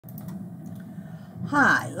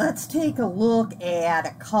Hi, let's take a look at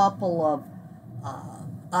a couple of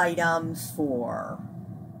items for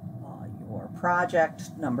your project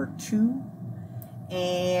number 2.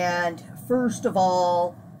 And first of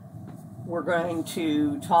all, we're going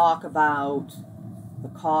to talk about the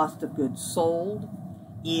cost of goods sold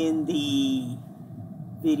in the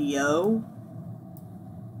video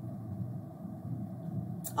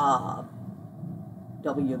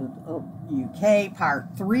WWK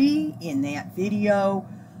Part 3. In that video,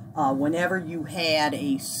 whenever you had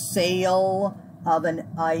a sale of an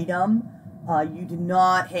item, you do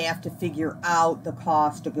not have to figure out the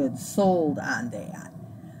cost of goods sold on that.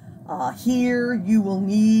 Here, you will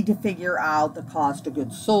need to figure out the cost of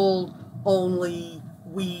goods sold, only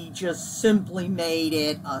we just simply made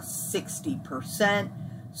it a 60%.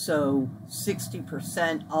 So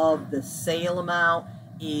 60% of the sale amount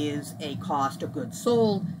is a cost of goods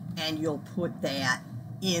sold, and you'll put that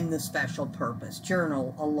in the special purpose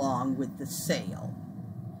journal along with the sale.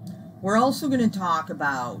 We're also going to talk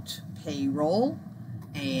about payroll,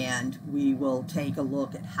 and we will take a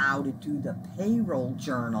look at how to do the payroll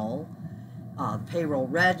journal, payroll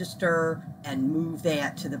register, and move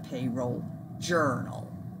that to the payroll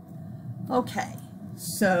journal. Okay,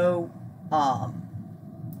 so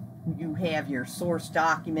you have your source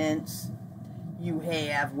documents.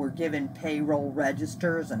 We're given payroll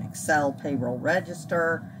registers, an Excel payroll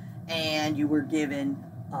register, and you were given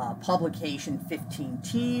publication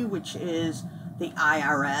 15T, which is the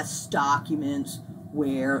IRS documents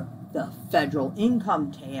where the federal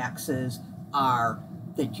income taxes are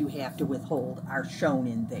that you have to withhold are shown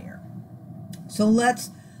in there. So let's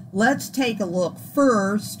take a look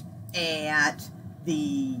first at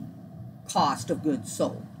the cost of goods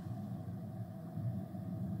sold.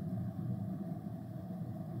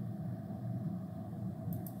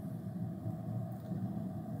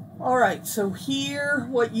 Alright, so here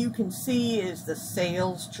what you can see is the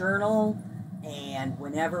sales journal, and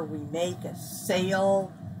whenever we make a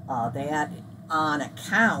sale that on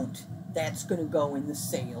account, that's going to go in the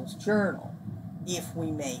sales journal. If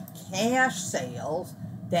we make cash sales,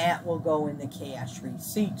 that will go in the cash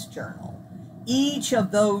receipts journal. Each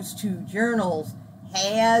of those two journals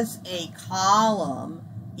has a column,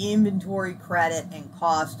 inventory credit and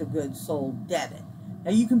cost of goods sold debit.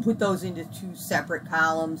 Now you can put those into two separate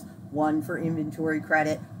columns, one for inventory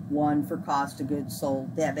credit, one for cost of goods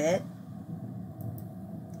sold debit.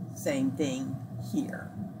 Same thing here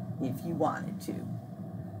if you wanted to.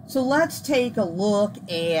 So let's take a look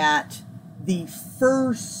at the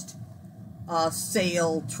first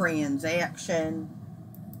sale transaction.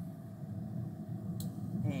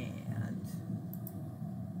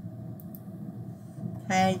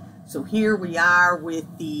 Okay, so here we are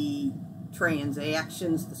with the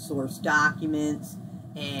transactions, the source documents,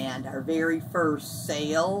 and our very first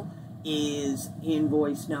sale is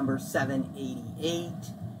invoice number 788,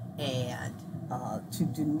 and to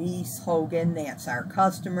Denise Hogan, that's our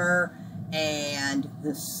customer, and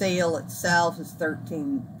the sale itself is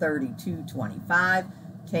 $1332.25,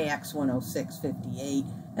 tax $106.58,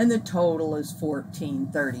 and the total is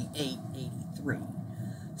 $1438.83.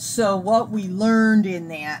 So what we learned in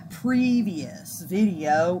that previous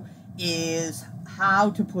video is how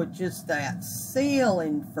to put just that sale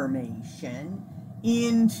information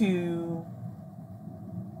into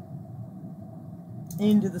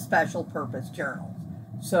the special purpose journals.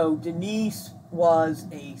 So Denise was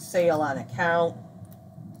a sale on account.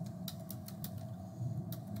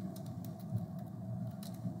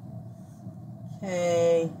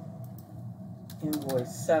 Okay,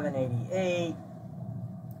 invoice 788.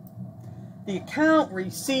 The account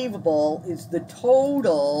receivable is the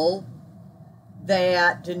total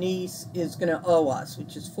that Denise is going to owe us,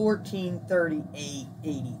 which is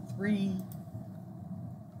 $1438.83.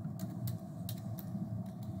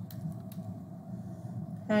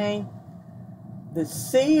 Okay. The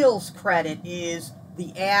sales credit is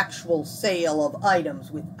the actual sale of items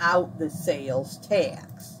without the sales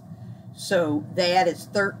tax. So that is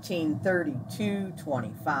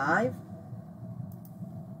 $1332.25.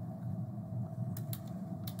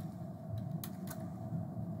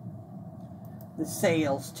 The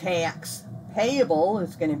sales tax payable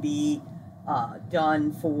is going to be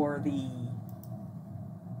done for the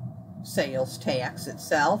sales tax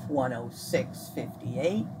itself,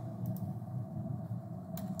 $106.58.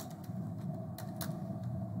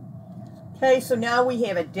 Okay, so now we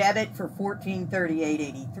have a debit for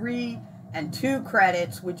 $1438.83 and two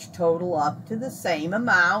credits which total up to the same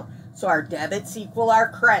amount. So our debits equal our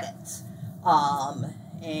credits.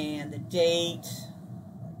 And the date,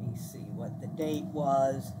 let me see what the date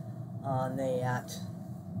was on that.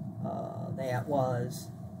 That that was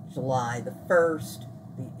July the 1st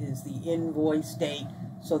is the invoice date,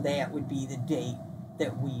 so that would be the date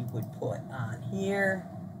that we would put on here.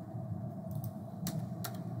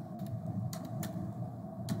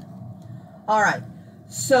 All right,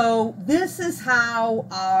 so this is how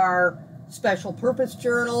our special purpose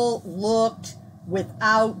journal looked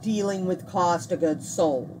without dealing with cost of goods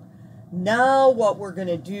sold. Now what we're going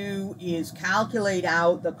to do is calculate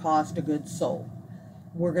out the cost of goods sold.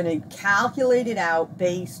 We're going to calculate it out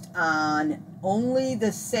based on only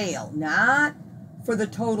the sale, not for the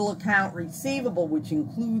total account receivable, which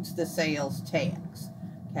includes the sales tax.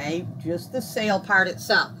 Okay, just the sale part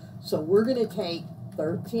itself. So we're going to take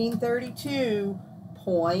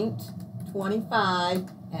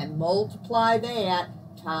 1332.25 and multiply that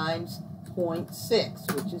times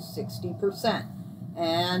 0.6, which is 60%.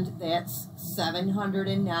 And that's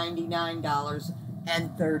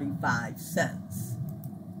 $799.35.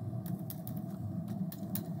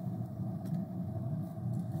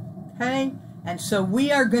 Okay, and so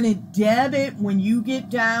we are going to debit, when you get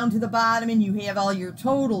down to the bottom and you have all your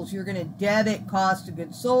totals, you're going to debit cost of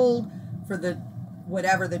goods sold for the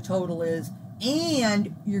whatever the total is,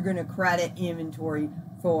 and you're going to credit inventory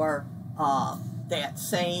for that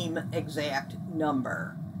same exact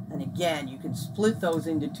number. And again, you can split those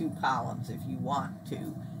into two columns if you want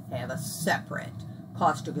to have a separate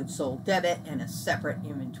cost of goods sold debit and a separate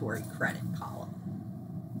inventory credit column.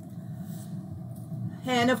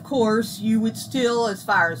 And of course, you would still, as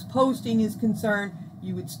far as posting is concerned,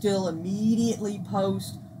 you would still immediately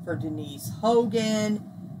post for Denise Hogan,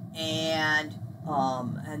 and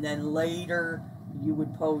then later you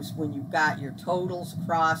would post, when you've got your totals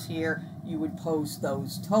across here, you would post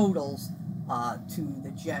those totals to the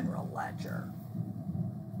general ledger.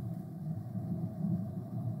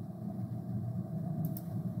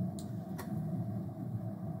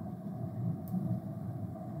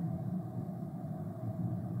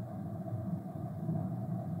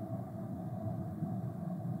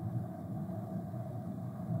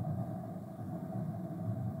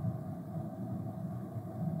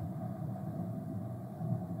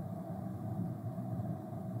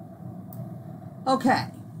 Okay,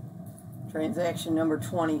 transaction number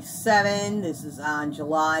 27, this is on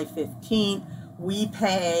July 15th. We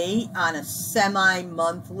pay on a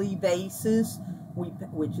semi-monthly basis,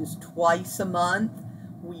 which is twice a month.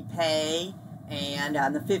 We pay, and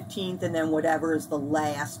on the 15th, and then whatever is the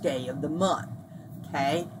last day of the month.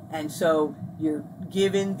 Okay, and so you're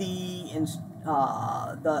given the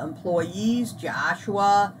employees,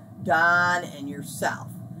 Joshua, Don, and yourself,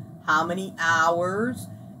 how many hours.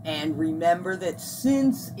 And remember that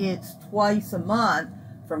since it's twice a month,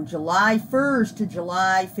 from July 1st to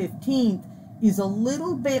July 15th is a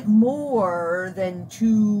little bit more than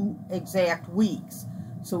 2 exact weeks.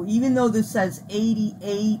 So even though this says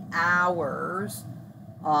 88 hours,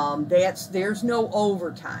 there's no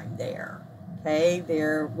overtime there. Okay,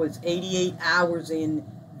 there was 88 hours in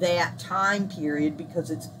that time period because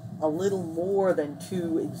it's a little more than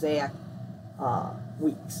 2 exact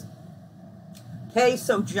weeks. Okay,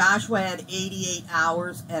 so Joshua had 88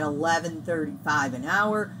 hours at $11.35 an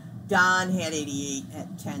hour. Don had 88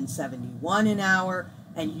 at $10.71 an hour.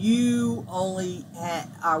 And you only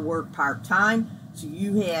work part-time, so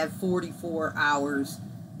you have 44 hours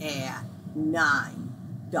at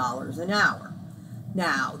 $9 an hour.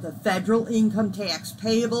 Now, the federal income tax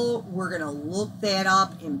payable, we're going to look that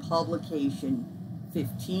up in publication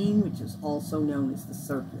 15, which is also known as the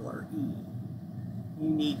Circular E. You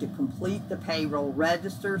need to complete the payroll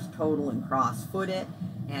registers, total and cross-foot it,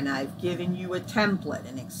 and I've given you a template,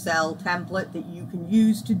 an Excel template that you can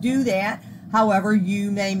use to do that. However, you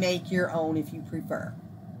may make your own if you prefer.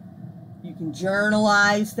 You can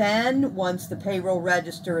journalize then. Once the payroll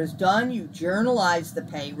register is done, you journalize the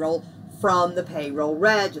payroll from the payroll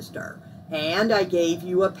register. And I gave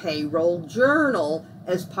you a payroll journal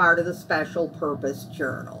as part of the special purpose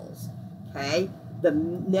journals. Okay? The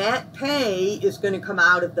net pay is going to come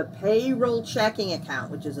out of the payroll checking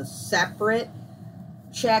account, which is a separate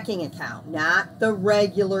checking account, not the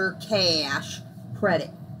regular cash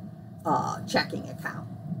credit checking account.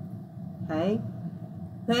 Okay?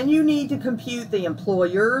 Then you need to compute the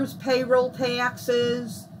employer's payroll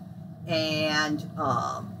taxes and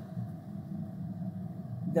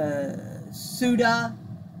the SUTA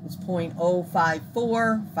is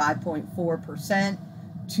 0.054, 5.4%.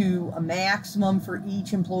 to a maximum for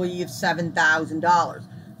each employee of $7,000.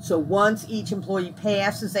 So once each employee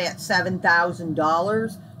passes that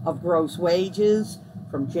 $7,000 of gross wages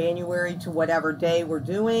from January to whatever day we're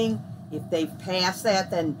doing, if they've passed that,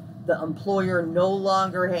 then the employer no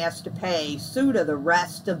longer has to pay SUTA the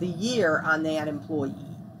rest of the year on that employee.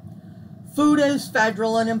 FUTA is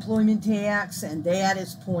federal unemployment tax, and that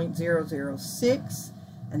is 0.006,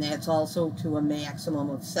 and that's also to a maximum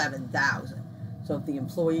of $7,000. So if the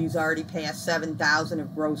employee's already passed $7,000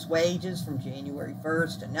 of gross wages from January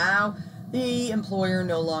 1st to now, the employer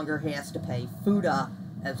no longer has to pay FUTA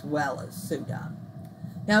as well as SUTA.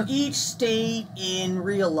 Now, each state in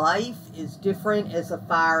real life is different as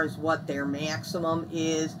far as what their maximum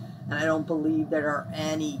is, and I don't believe there are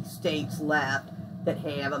any states left that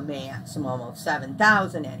have a maximum of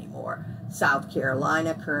 $7,000 anymore. South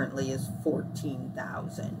Carolina currently is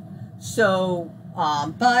 $14,000. So,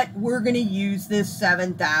 but we're going to use this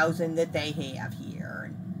 $7,000 that they have here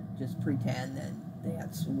and just pretend that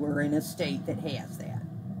we're in a state that has that.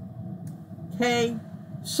 Okay,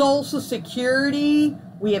 Social Security.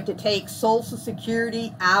 We have to take Social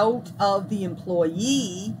Security out of the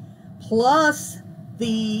employee, plus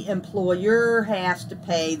the employer has to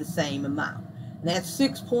pay the same amount. And that's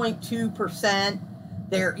 6.2%.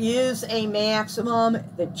 There is a maximum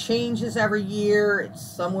that changes every year. It's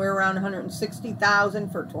somewhere around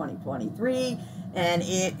 $160,000 for 2023, and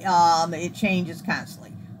it changes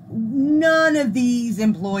constantly. None of these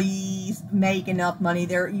employees make enough money.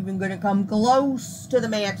 They're even going to come close to the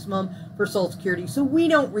maximum for Social Security, so we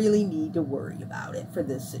don't really need to worry about it for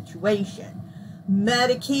this situation.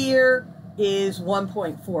 Medicare is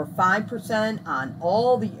 1.45% on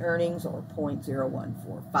all the earnings, or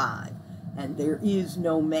 0.0145, and there is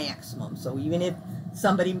no maximum. So even if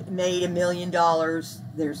somebody made $1 million,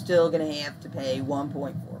 they're still going to have to pay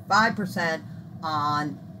 1.45%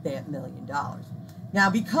 on that $1 million. Now,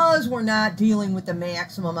 because we're not dealing with the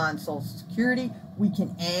maximum on Social Security, we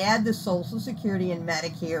can add the Social Security and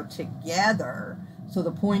Medicare together. So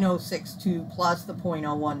the 0.062 plus the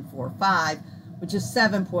 0.0145, which is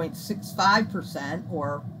 7.65%,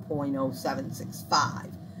 or 0.0765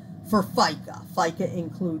 for FICA. FICA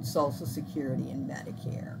includes Social Security and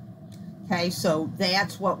Medicare. Okay, so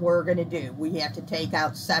that's what we're going to do. We have to take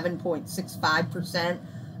out 7.65%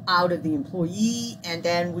 out of the employee, and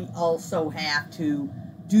then we also have to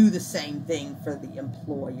do the same thing for the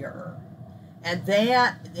employer. And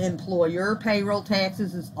that employer payroll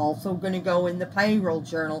taxes is also going to go in the payroll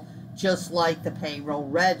journal, just like the payroll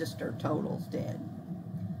register totals did.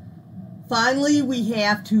 Finally, we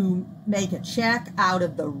have to make a check out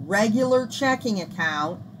of the regular checking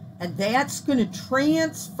account, and that's going to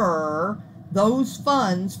transfer those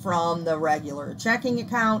funds from the regular checking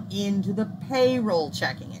account into the payroll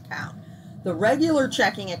checking account. The regular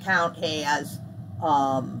checking account has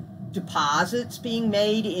deposits being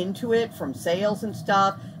made into it from sales and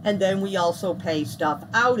stuff, and then we also pay stuff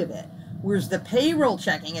out of it. Whereas the payroll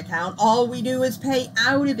checking account, all we do is pay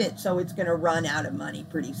out of it, so it's going to run out of money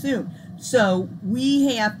pretty soon. So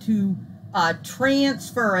we have to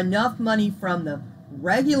transfer enough money from the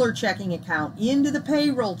regular checking account into the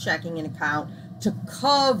payroll checking account to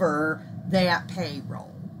cover that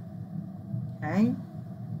payroll. Okay?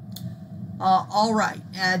 All right.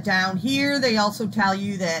 Down here, they also tell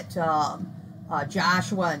you that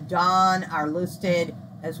Joshua and Don are listed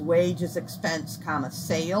as wages, expense, comma,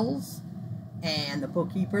 sales. And the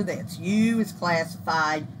bookkeeper, that's you, is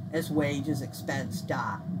classified as wages, expense,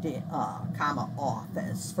 comma,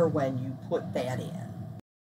 office for when you put that in.